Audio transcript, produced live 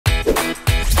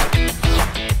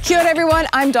Kia ora everyone,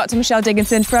 I'm Dr. Michelle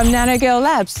Dickinson from Nanogirl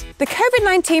Labs. The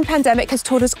COVID-19 pandemic has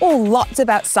taught us all lots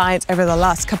about science over the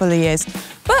last couple of years.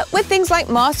 But with things like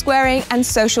mask wearing and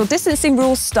social distancing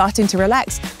rules starting to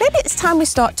relax, maybe it's time we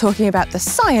start talking about the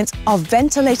science of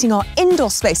ventilating our indoor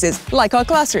spaces, like our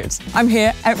classrooms. I'm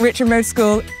here at Richmond Road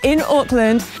School in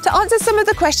Auckland to answer some of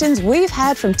the questions we've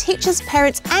had from teachers,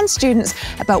 parents and students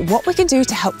about what we can do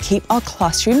to help keep our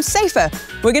classrooms safer.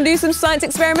 We're going to do some science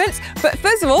experiments, but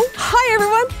first of all, hi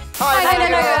everyone! Hi,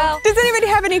 Nanogirl. Does anybody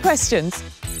have any questions?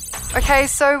 Okay,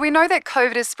 so we know that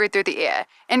COVID is spread through the air,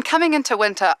 and coming into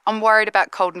winter, I'm worried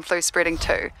about cold and flu spreading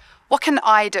too. What can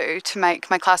I do to make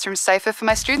my classroom safer for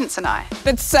my students and I?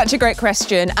 That's such a great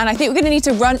question, and I think we're going to need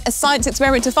to run a science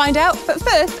experiment to find out. But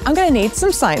first, I'm going to need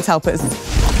some science helpers.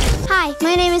 Hi,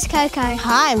 my name is Coco.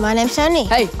 Hi, my name's Tony.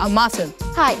 Hey, I'm Martin.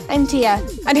 Hi, I'm Tia.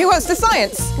 And who wants the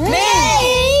science?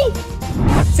 Me!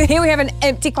 So here we have an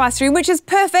empty classroom, which is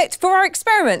perfect for our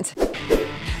experiment.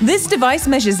 This device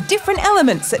measures different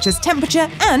elements such as temperature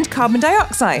and carbon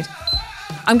dioxide.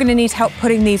 I'm going to need help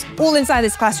putting these all inside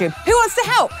this classroom. Who wants to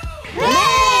help?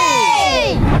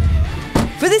 Me!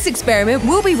 For this experiment,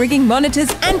 we'll be rigging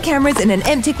monitors and cameras in an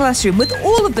empty classroom with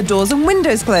all of the doors and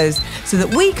windows closed so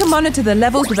that we can monitor the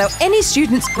levels without any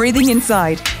students breathing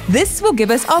inside. This will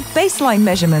give us our baseline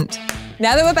measurement.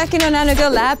 Now that we're back in our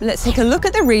Nanogirl lab, let's take a look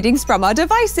at the readings from our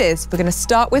devices. We're going to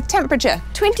start with temperature.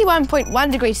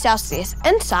 21.1 degrees Celsius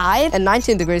inside And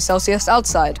 19 degrees Celsius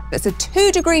outside. That's a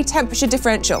 2-degree temperature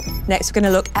differential. Next, we're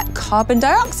going to look at carbon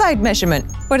dioxide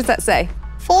measurement. What does that say?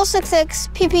 466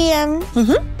 ppm.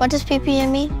 What does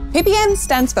ppm mean? ppm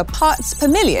stands for parts per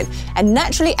million, and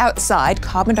naturally outside,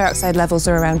 carbon dioxide levels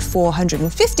are around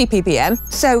 450 ppm.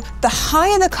 So the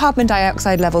higher the carbon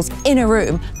dioxide levels in a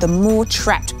room, the more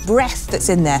trapped breath that's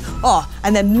in there. Oh,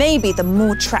 and then maybe the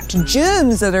more trapped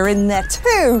germs that are in there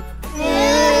too.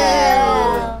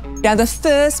 Now, the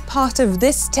first part of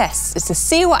this test is to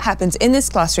see what happens in this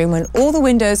classroom when all the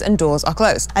windows and doors are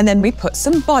closed. And then we put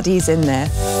some bodies in there.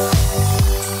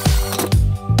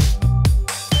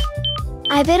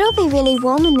 I bet it'll be really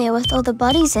warm in there with all the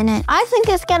bodies in it. I think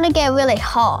it's gonna get really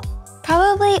hot.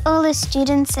 Probably all the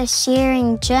students are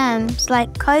sharing germs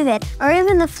like COVID or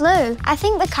even the flu. I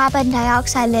think the carbon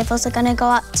dioxide levels are gonna go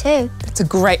up too. It's a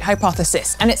great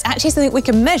hypothesis, and it's actually something we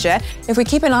can measure if we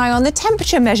keep an eye on the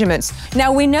temperature measurements.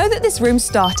 Now, we know that this room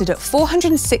started at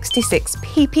 466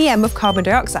 ppm of carbon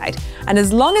dioxide, and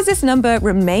as long as this number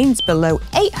remains below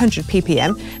 800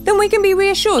 ppm, then we can be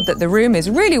reassured that the room is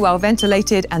really well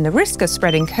ventilated and the risk of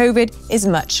spreading COVID is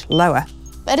much lower.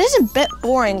 It is a bit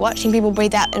boring watching people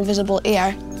breathe out invisible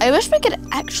air. I wish we could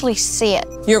actually see it.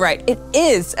 You're right, it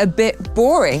is a bit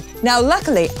boring. Now,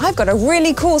 luckily, I've got a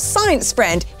really cool science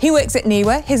friend. He works at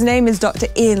NIWA. His name is Dr.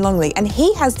 Ian Longley, and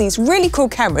he has these really cool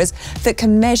cameras that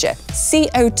can measure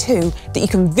CO2 that you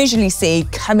can visually see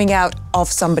coming out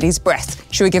of somebody's breath.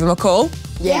 Should we give him a call?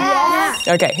 Yeah.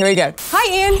 Okay, here we go.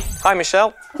 Hi, Ian. Hi,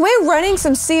 Michelle. We're running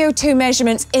some CO2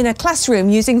 measurements in a classroom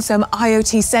using some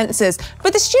IoT sensors,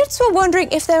 but the students were wondering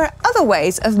if there are other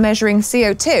ways of measuring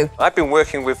CO2. I've been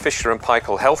working with Fisher &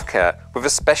 Paykel Healthcare with a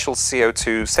special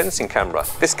CO2 sensing camera.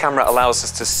 This camera allows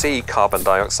us to see carbon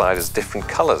dioxide as different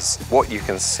colours. What you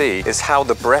can see is how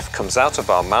the breath comes out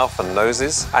of our mouth and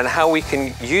noses, and how we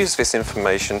can use this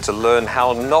information to learn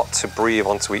how not to breathe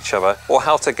onto each other or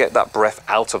how to get that breath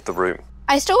out of the room.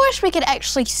 I still wish we could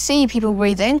actually see people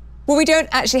breathing. Well, we don't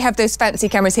actually have those fancy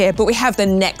cameras here, but we have the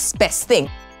next best thing.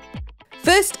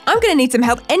 First, I'm going to need some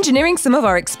help engineering some of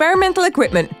our experimental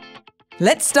equipment.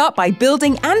 Let's start by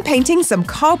building and painting some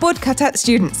cardboard cutout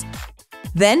students.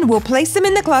 Then we'll place them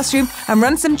in the classroom and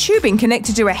run some tubing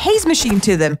connected to a haze machine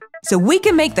to them, so we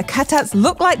can make the cutouts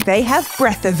look like they have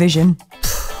breath-o-vision.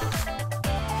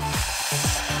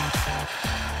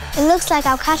 It looks like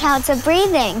our cutouts are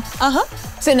breathing.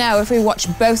 So now if we watch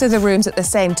both of the rooms at the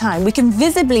same time, we can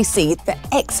visibly see the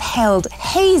exhaled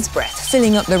haze breath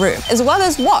filling up the room, as well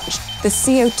as watch the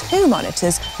CO2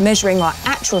 monitors measuring our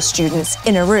actual students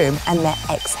in a room and their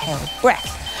exhaled breath.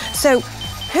 So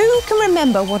who can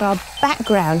remember what our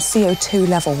background CO2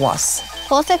 level was?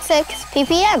 466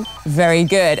 ppm. Very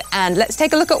good. And let's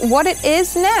take a look at what it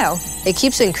is now. It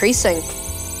keeps increasing.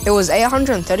 It was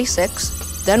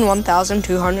 836, then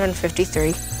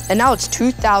 1,253, and now it's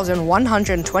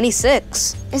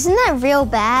 2,126. Isn't that real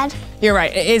bad? You're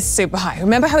right, it is super high.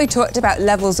 Remember how we talked about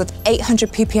levels of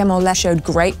 800 ppm or less showed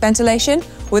great ventilation?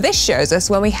 Well, this shows us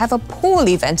when we have a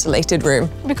poorly ventilated room.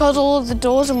 Because all of the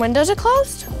doors and windows are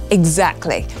closed?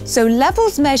 Exactly. So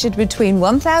levels measured between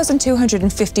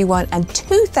 1,251 and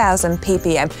 2,000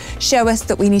 ppm show us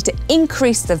that we need to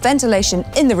increase the ventilation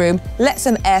in the room, let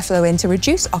some airflow in to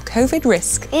reduce our COVID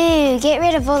risk. Ew, get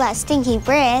rid of all that stinky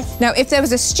breath. Now, if there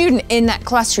was a student in that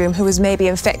classroom who was maybe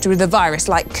infected with a virus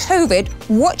like COVID,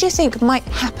 what do you think might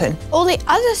happen? All the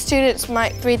other students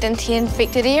might breathe into the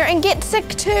infected air and get sick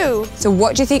too. So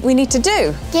what do you think we need to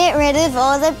do? Get rid of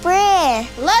all the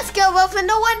breath. Let's go open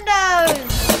the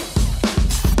windows.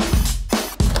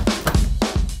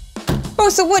 Oh,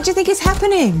 so what do you think is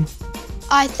happening?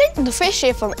 I think the fresh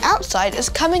air from outside is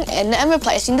coming in and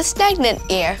replacing the stagnant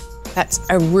air. That's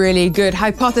a really good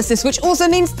hypothesis, which also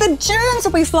means the germs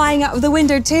will be flying out of the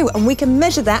window too, and we can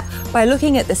measure that by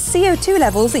looking at the CO2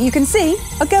 levels that you can see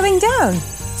are going down.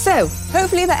 So,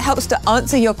 hopefully that helps to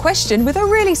answer your question with a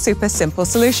really super simple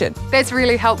solution. That's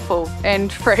really helpful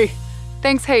and free.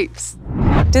 Thanks heaps.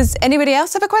 Does anybody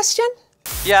else have a question?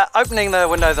 Yeah, opening the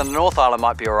windows on the North Island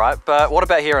might be all right, but what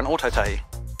about here in Ōtautahi?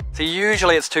 So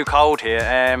usually it's too cold here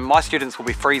and my students will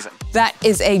be freezing. That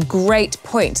is a great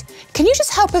point. Can you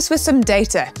just help us with some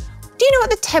data? Do you know what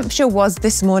the temperature was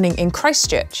this morning in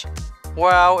Christchurch?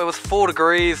 Well, it was 4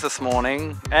 degrees this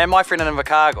morning and my friend in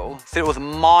Invercargill said it was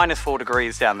 -4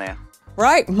 degrees down there.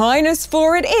 Right,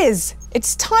 -4 it is.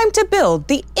 It's time to build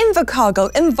the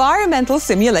Invercargill Environmental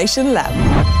Simulation Lab.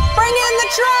 Bring in the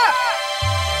truck!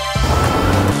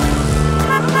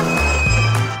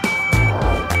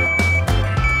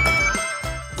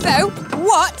 So,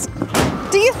 what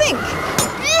do you think?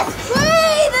 It's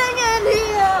freezing in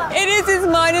here. It is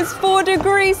 -4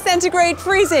 degrees centigrade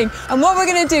freezing. And what we're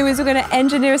going to do is we're going to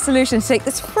engineer a solution to take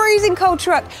this freezing cold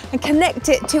truck and connect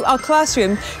it to our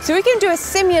classroom so we can do a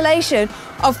simulation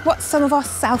of what some of our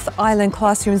South Island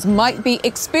classrooms might be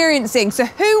experiencing. So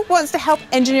who wants to help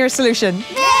engineer a solution?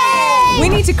 Yay! We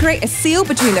need to create a seal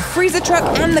between the freezer truck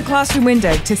and the classroom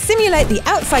window to simulate the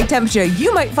outside temperature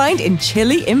you might find in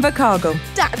chilly Invercargill.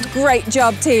 That's great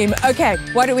job, team. Okay,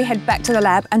 why don't we head back to the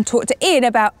lab and talk to Ian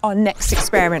about our next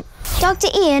experiment. Dr.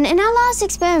 Ian, in our last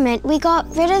experiment, we got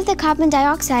rid of the carbon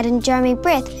dioxide and germy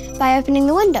breath by opening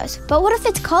the windows. But what if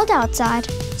it's cold outside?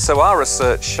 So our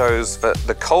research shows that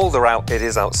the colder out it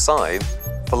is outside,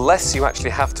 the less you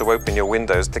actually have to open your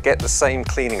windows to get the same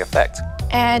cleaning effect.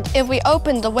 And if we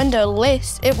open the window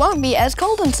less, it won't be as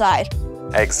cold inside.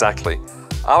 Exactly.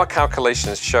 Our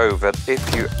calculations show that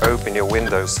if you open your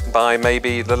windows by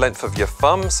maybe the length of your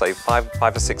thumb, say 5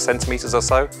 or 6 centimeters or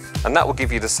so, and that will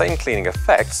give you the same cleaning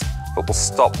effects, but will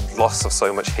stop loss of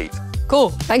so much heat.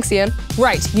 Cool, thanks Ian.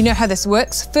 Right, you know how this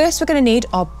works. First, we're going to need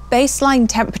our baseline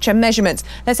temperature measurements.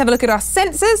 Let's have a look at our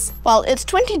sensors. Well, it's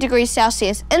 20 degrees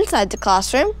Celsius inside the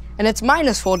classroom. And it's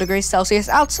 -4 degrees Celsius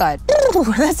outside. Ooh,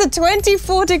 that's a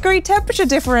 24-degree temperature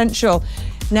differential.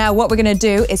 Now, what we're going to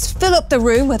do is fill up the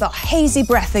room with our hazy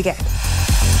breath again.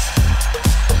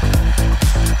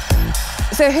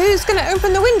 So who's going to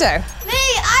open the window? Me,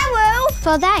 I will.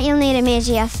 For that, you'll need to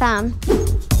measure your thumb.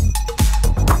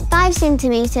 5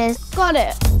 centimeters. Got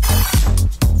it.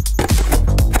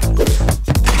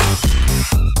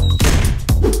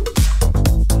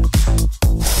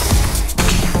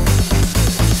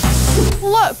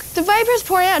 Look, the vapor is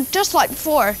pouring out just like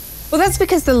before. Well, that's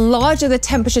because the larger the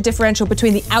temperature differential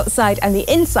between the outside and the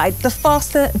inside, the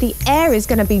faster the air is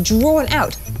going to be drawn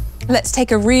out. Let's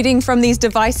take a reading from these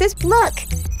devices. Look,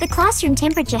 the classroom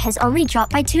temperature has only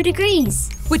dropped by 2 degrees.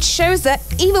 Which shows that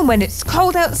even when it's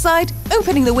cold outside,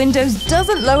 opening the windows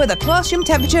doesn't lower the classroom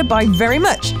temperature by very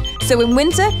much. So in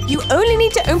winter, you only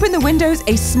need to open the windows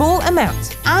a small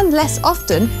amount and less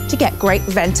often to get great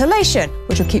ventilation,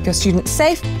 which will keep your students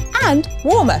safe and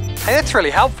warmer. Hey, that's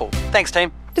really helpful. Thanks,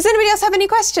 team. Does anybody else have any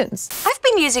questions? I've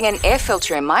been using an air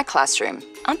filter in my classroom.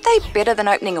 Aren't they better than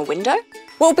opening a window?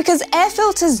 Well, because air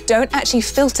filters don't actually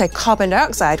filter carbon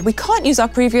dioxide, we can't use our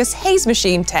previous haze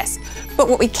machine test. But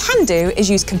what we can do is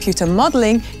use computer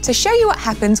modelling to show you what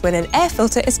happens when an air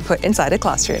filter is put inside a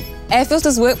classroom. Air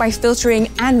filters work by filtering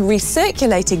and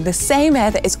recirculating the same air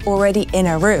that is already in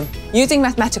a room. Using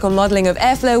mathematical modelling of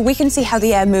airflow, we can see how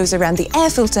the air moves around the air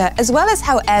filter as well as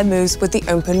how air moves with the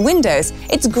open windows.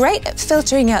 It's great at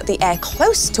filtering out the air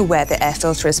close to where the air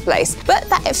filter is placed, but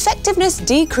that effectiveness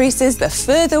decreases the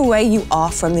further away you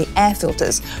are from the air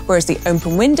filters, whereas the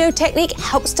open window technique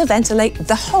helps to ventilate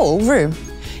the whole room.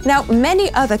 Now,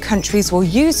 many other countries will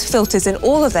use filters in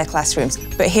all of their classrooms,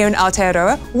 but here in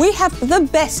Aotearoa, we have the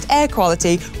best air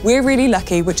quality. We're really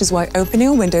lucky, which is why opening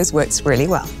our windows works really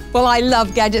well. Well, I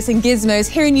love gadgets and gizmos.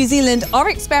 Here in New Zealand, our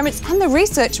experiments and the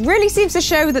research really seems to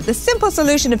show that the simple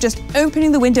solution of just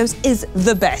opening the windows is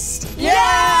the best.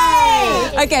 Yay!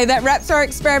 Okay, that wraps our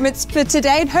experiments for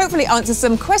today and hopefully answers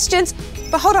some questions.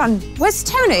 But hold on, where's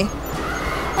Tony?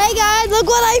 Hey guys, look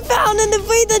what I found in the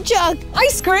freezer truck.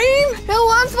 Ice cream? Who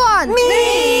wants one?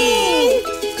 Me!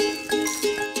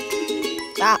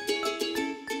 Ah.